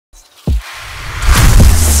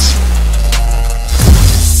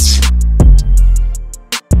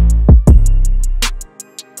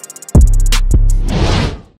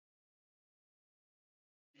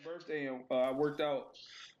birthday and I worked out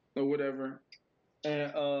or whatever,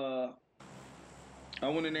 and I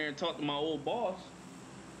went in there and talked to my old boss,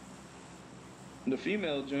 the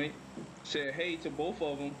female joint. Said hey to both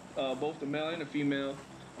of them, both the male and the female.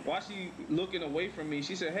 While she looking away from me,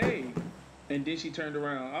 she said hey, and then she turned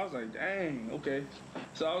around. I was like, dang, okay.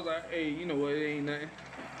 So I was like, hey, you know what? It ain't nothing.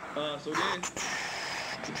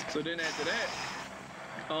 So then after that,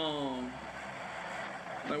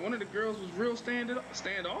 like one of the girls was real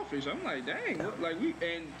standoffish. I'm like, dang, what, like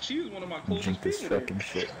and she was one of my closest people there.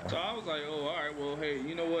 So I was like, oh, all right, well, hey,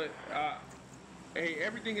 you know what? Hey,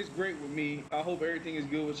 everything is great with me. I hope everything is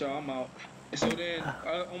good with y'all. I'm out. And so then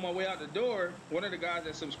on my way out the door, one of the guys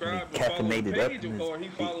that subscribed and followed the page, or he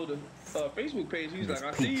followed the Facebook page, he's like,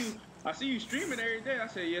 I see you streaming every day. I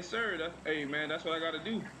said, yes, sir. Hey, man, that's what I got to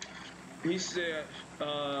do. He said,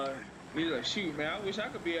 he's like, shoot, man, I wish I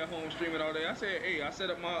could be at home streaming all day. I said, hey, I set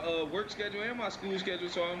up my work schedule and my school schedule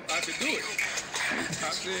so I could do it.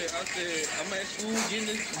 I said, I'm at school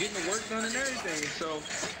getting the work done and everything. So,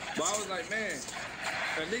 but I was like, man,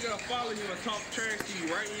 a nigga will follow you and talk trash to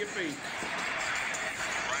you right in your face.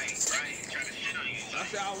 Right. Trying to shit on you. I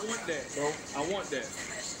said, I want that, bro. I want that.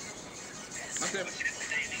 I said,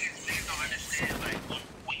 niggas don't understand, like,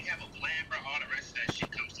 when you have a plan, bro, all the rest of that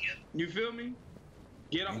shit comes together. You feel me?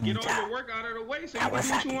 Get all your work out of the way so you can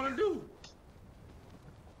do what you want to do.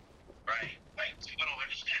 Right. Like, people don't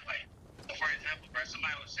understand, like, for example, bro,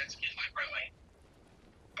 somebody was said to me, like, bro,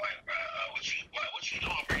 bro, what you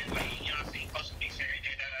doing, bro? Like, you know what I'm saying? You're supposed to be serious,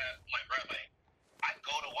 like, bro, like, I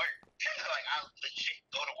go to work. Like, I legit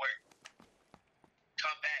go to work.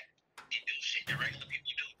 Come back and do shit that regular people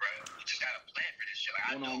do, bro. We just got a plan for this shit. Like,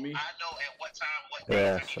 I know at what time, what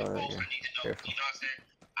days I need to post. I need to know, you know what I'm saying?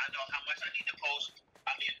 I know how much I need to post.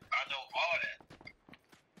 I know all that.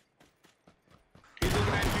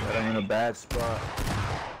 I'm in a bad spot.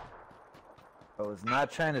 I was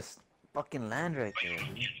not trying to fucking land right there,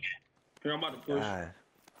 dude. Here, I'm about to push. God.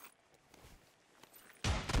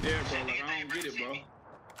 Yeah, bro, like, I don't get it, bro.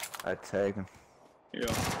 I tag him.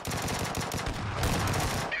 Yeah.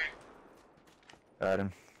 Got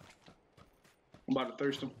him. I'm about to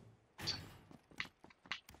thirst him.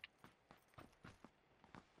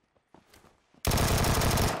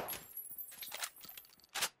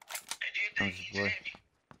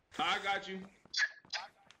 I got you.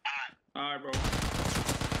 Alright, bro.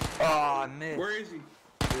 Oh, I missed. Where is he? He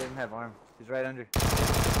doesn't have arm. He's right under.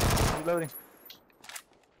 Reloading.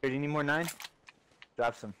 Here, do you need more 9?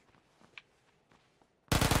 Drop some.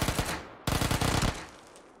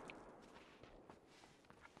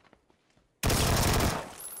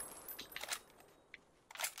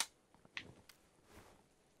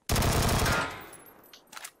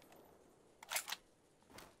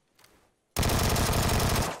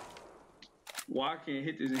 Why I can't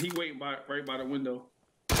hit this? And he waiting right by the window.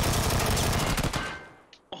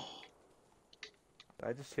 Oh. Did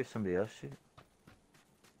I just hear somebody else shoot?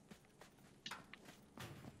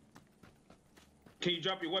 Can you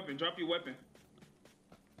drop your weapon? Drop your weapon.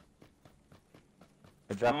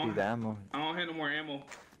 I dropped you the ammo. I don't have no more ammo.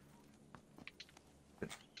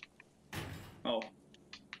 Oh.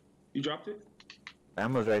 You dropped it? The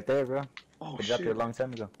ammo's right there, bro. Oh, I dropped shit. it a long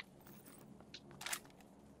time ago.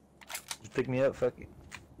 Just pick me up, fuck it.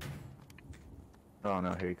 Oh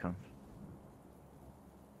no, here he comes.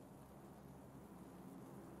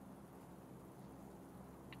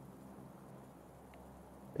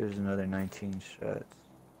 There's another 19 shots.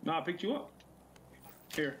 No, I picked you up.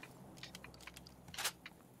 Here.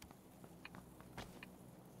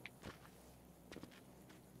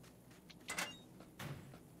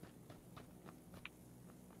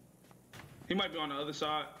 He might be on the other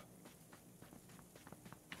side.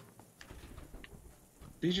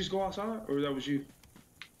 Did he just go outside, or that was you?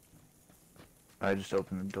 I just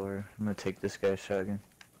opened the door. I'm gonna take this guy's shotgun.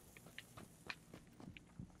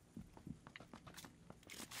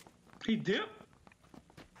 He dipped?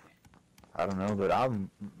 I don't know, but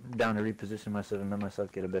I'm down to reposition myself and let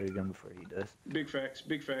myself get a better gun before he does. Big facts,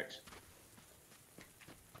 big facts.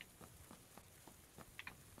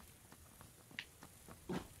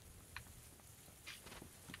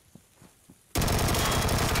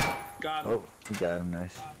 Got him. Oh, we got him,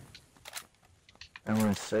 nice. And we're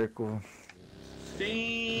in circle.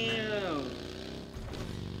 Damn!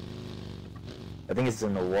 I think it's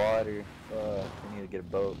in the water. We need to get a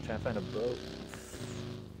boat. Trying to find a boat.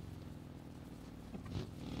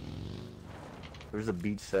 Where's the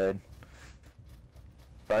beach side?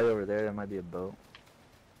 Probably over there. There might be a boat.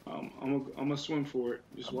 I'm gonna swim for it.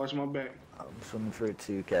 Just watch my back. I'm swimming for it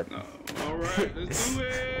too, Captain. All right, let's do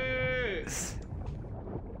it.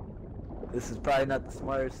 This is probably not the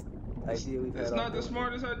smartest idea we've had. It's all not the day.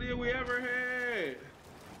 smartest idea we ever had.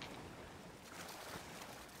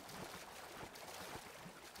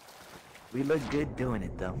 We look good doing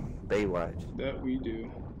it though. Baywatch. That we do.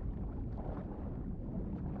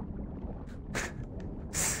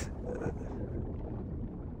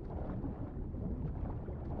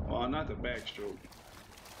 Oh, not the backstroke.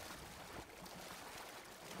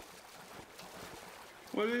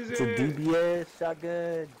 What is It's it? a DBS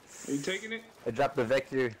shotgun. Are you taking it? I dropped the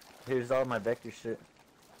vector. Here's all my vector shit.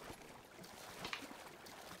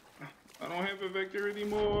 I don't have a vector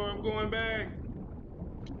anymore. I'm going back.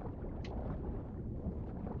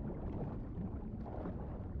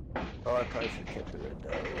 Oh, I probably should have kept it right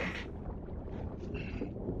there.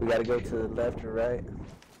 We gotta go to the left or right?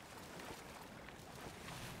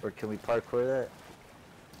 Or can we parkour that?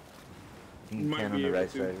 I think you can on the right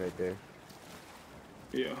side right there.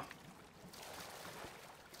 Yeah.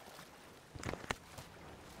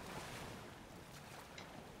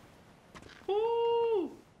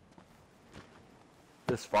 Ooh.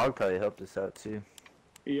 This fog probably helped us out too.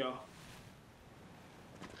 Yeah.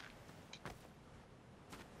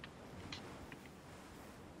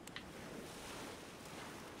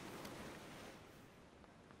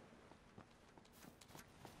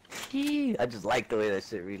 I just like the way that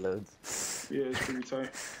shit reloads. Yeah, it's pretty tight.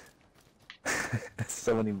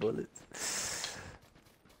 So many bullets.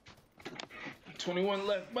 21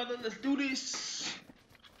 left, brother. Let's do this.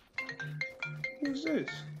 What's this?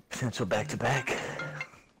 Potential back-to-back.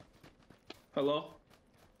 Hello?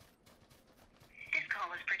 This call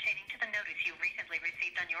is pertaining to the notice you recently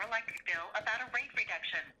received on your electric bill about a rate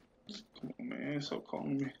reduction. Come on, man. Stop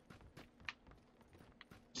calling me.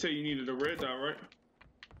 You say you needed a red dot, right?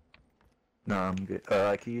 No, I'm good.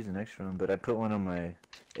 I could use an extra one, but I put one on my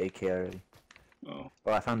AK already. Oh,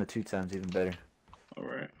 Oh, I found the 2 times even better.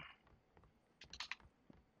 alright.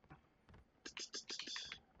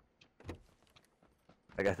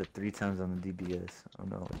 I got the 3 times on the DBS. Oh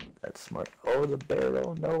no, that's smart. Oh, the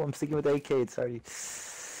barrel. No, I'm sticking with AK. It's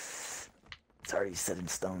already set in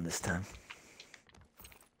stone this time.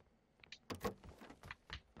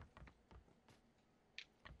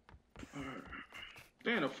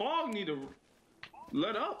 Damn, the fog need to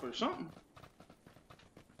let up or something.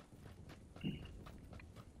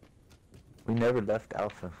 We never left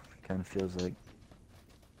Alpha. Kind of feels like.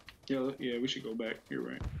 Yeah, we should go back. You're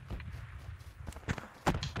right.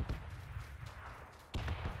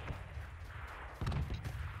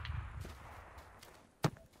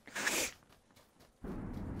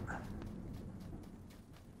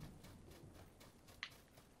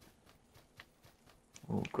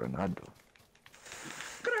 Oh, Granado.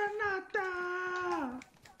 Granada!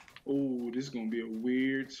 Oh, this is gonna be a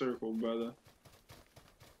weird circle, brother.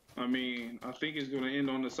 I mean, I think it's gonna end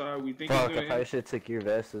on the side we think it's Fuck, gonna I probably end. should have took your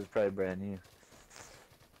vest. It was probably brand new.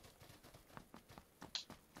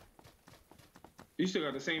 You still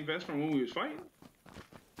got the same vest from when we was fighting?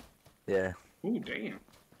 Yeah. Oh, damn.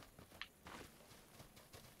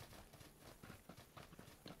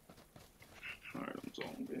 Alright, I'm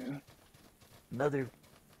zoned in. Another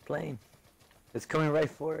plane. It's coming right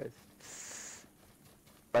for us.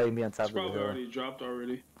 Probably be on top It's of the probably hill. already dropped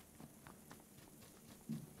already.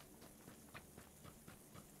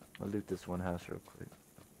 I'll loot this one house real quick.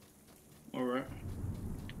 Alright.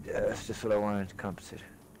 Yeah, that's just what I wanted to compensate.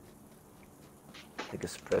 Like a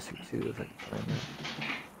suppressor too, if I can find that.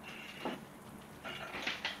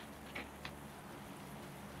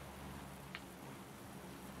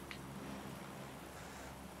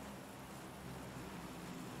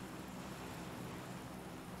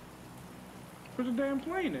 Where's the damn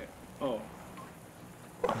plane at? Oh.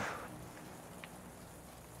 Oh,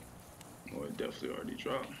 it definitely already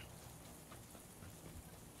dropped.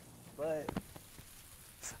 But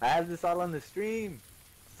I have this all on the stream.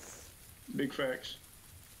 Big facts.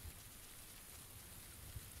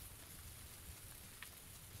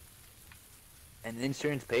 And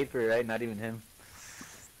insurance paper, right? Not even him.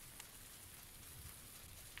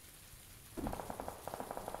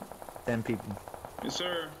 Ten people. Yes,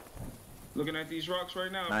 sir. Looking at these rocks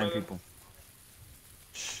right now, 9 brother. people.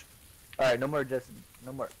 Shh. Alright, no more, Justin.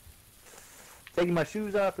 No more. Taking my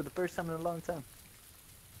shoes off for the first time in a long time.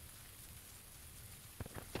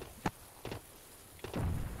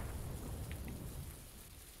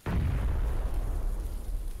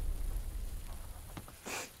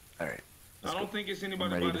 Alright. I don't think it's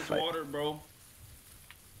anybody ready by to this fight. water, bro.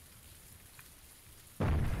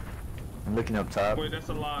 I'm looking up top. Wait, that's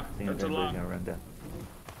a lie. I think That's a everybody's lie. gonna run down.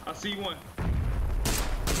 I see one.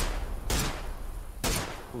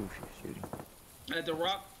 Ooh, she's shooting. At the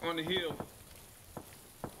rock on the hill.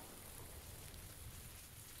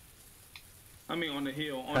 I mean on the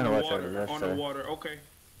hill, on Kinda the watch out water, the left on side. the water. Okay.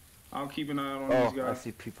 I'll keep an eye out on Oh, these guys. I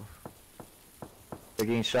see people. They're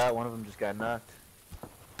getting shot. One of them just got knocked.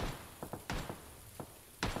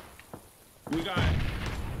 We got.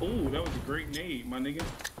 Oh, that was a great nade, my nigga.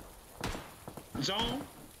 Zone.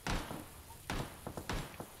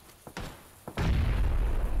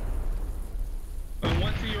 And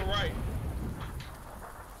one to your right.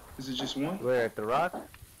 Is it just one? Where, at the rock?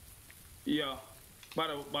 Yeah. By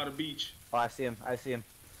the beach. Oh, I see him. I see him.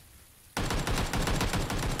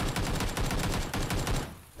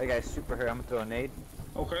 That guy's super hurt. I'm gonna throw a nade.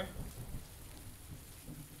 Okay.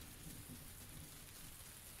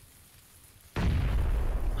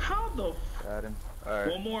 How the f— Got him.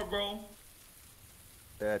 Alright. One more, bro.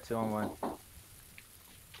 Yeah, 2 on 1.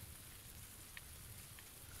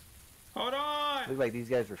 Hold on. Looked like these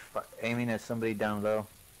guys were aiming at somebody down low.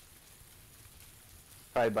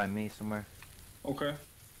 Probably by me somewhere. Okay.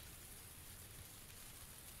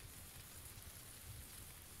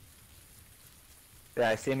 Yeah,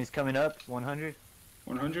 I see him. He's coming up. 100.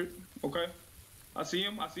 100. Okay. I see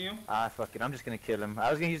him. I see him. Ah, fuck it. I'm just gonna kill him. I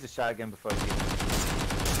was gonna use the shotgun before I kill him.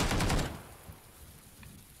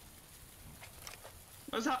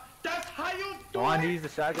 That's how you do I wanted to it. use the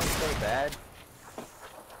shotgun so bad.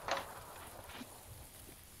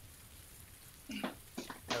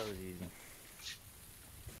 That was easy.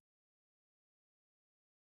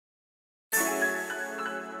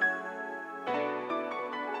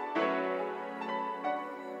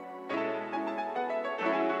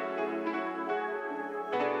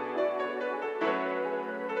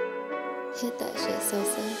 Hit that shit,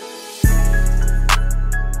 Sosa.